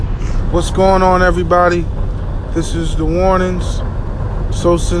What's going on, everybody? This is The Warnings.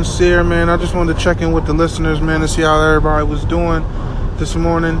 So sincere, man. I just wanted to check in with the listeners, man, to see how everybody was doing this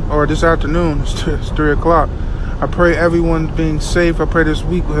morning or this afternoon. It's 3 o'clock. I pray everyone's being safe. I pray this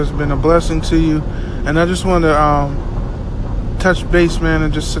week has been a blessing to you. And I just want to touch base, man,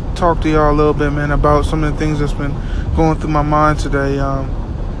 and just talk to y'all a little bit, man, about some of the things that's been going through my mind today.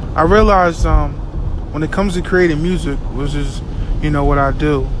 I realized when it comes to creating music, which is, what I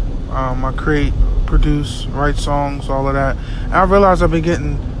do, I create, produce, write songs, all of that. And I realized I've been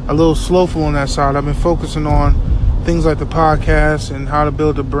getting a little slowful on that side. I've been focusing on things like the podcast and how to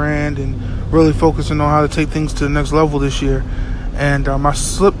build a brand and really focusing on how to take things to the next level this year. And I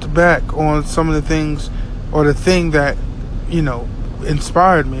slipped back on some of the things, or the thing that,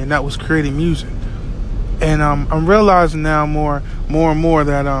 inspired me, and that was creating music. And I'm realizing now more and more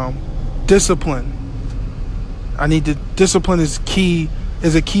that discipline. Discipline is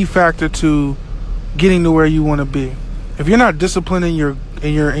a key factor to getting to where you want to be. If you're not disciplined in your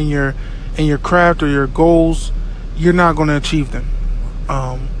craft or your goals, you're not going to achieve them.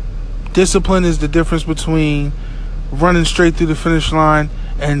 Discipline is the difference between running straight through the finish line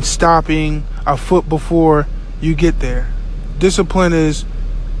and stopping a foot before you get there. Discipline is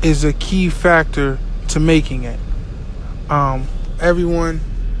a key factor to making it. Everyone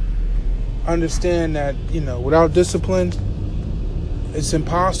understand that, without discipline, it's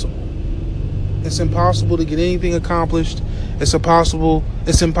impossible. It's impossible to get anything accomplished. It's impossible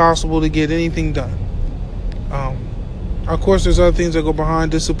to get anything done. Of course, there's other things that go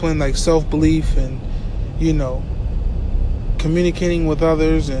behind discipline, like self-belief and, communicating with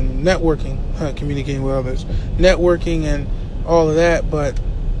others and networking and all of that. But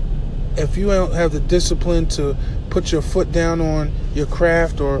if you don't have the discipline to put your foot down on your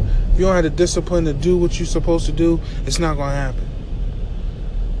craft, or if you don't have the discipline to do what you're supposed to do, it's not going to happen.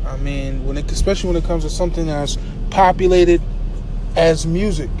 I mean, especially when it comes to something as populated as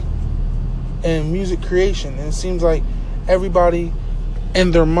music and music creation. And it seems like everybody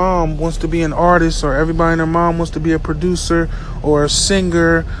and their mom wants to be an artist, or everybody and their mom wants to be a producer or a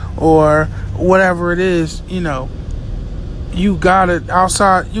singer or whatever it is. You gotta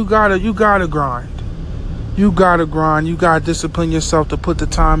grind. You gotta discipline yourself to put the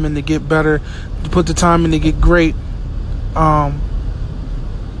time in to get better, to put the time in to get great.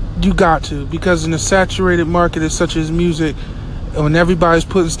 You got to, because in a saturated market such as music, when everybody's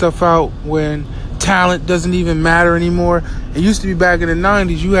putting stuff out, when talent doesn't even matter anymore. It used to be back in the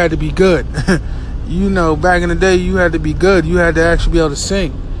 90s, you had to be good. Back in the day, you had to be good. You had to actually be able to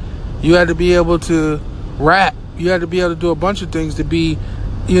sing. You had to be able to rap. You had to be able to do a bunch of things to be,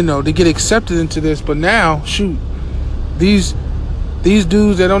 to get accepted into this. But now, shoot, these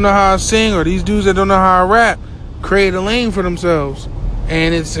dudes that don't know how to sing, or these dudes that don't know how to rap, create a lane for themselves.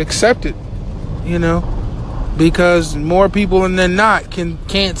 And it's accepted, because more people than not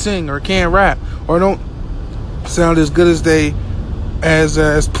can't sing or can't rap, or don't sound as good as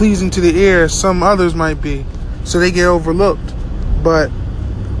pleasing to the ear as some others might be. So they get overlooked. But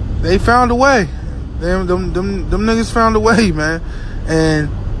they found a way. Them niggas found a way, man. And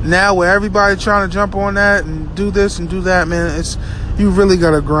now with everybody trying to jump on that and do this and do that, man, you really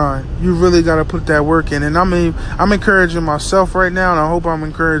gotta grind. You really gotta put that work in. And I'm encouraging myself right now, and I hope I'm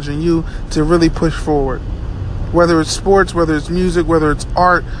encouraging you to really push forward. Whether it's sports, whether it's music, whether it's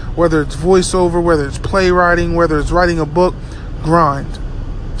art, whether it's voiceover, whether it's playwriting, whether it's writing a book, grind.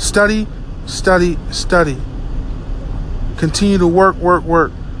 Study. Continue to work.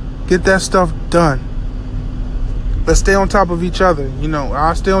 Get that stuff done. Let's stay on top of each other.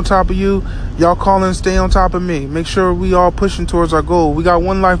 I stay on top of you. Y'all call in, stay on top of me. Make sure we all pushing towards our goal. We got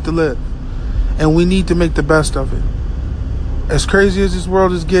one life to live, and we need to make the best of it. As crazy as this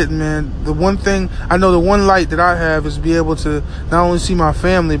world is getting, man, the one light that I have is be able to not only see my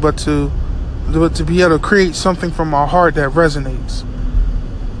family, but to be able to create something from my heart that resonates.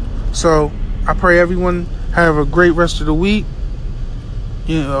 So I pray everyone have a great rest of the week.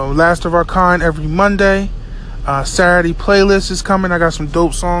 Last of our kind every Monday. Saturday playlist is coming. I got some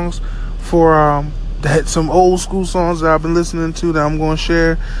dope songs for some old school songs that I've been listening to that I'm going to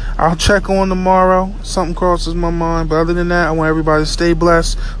share. I'll check on tomorrow. Something crosses my mind. But other than that, I want everybody to stay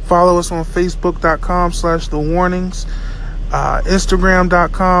blessed. Follow us on Facebook.com/TheWarnings,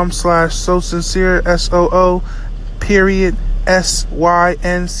 Instagram.com/SoSincere,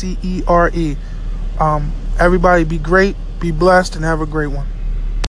 SOO.SYNCERE. Everybody be great, be blessed, and have a great one.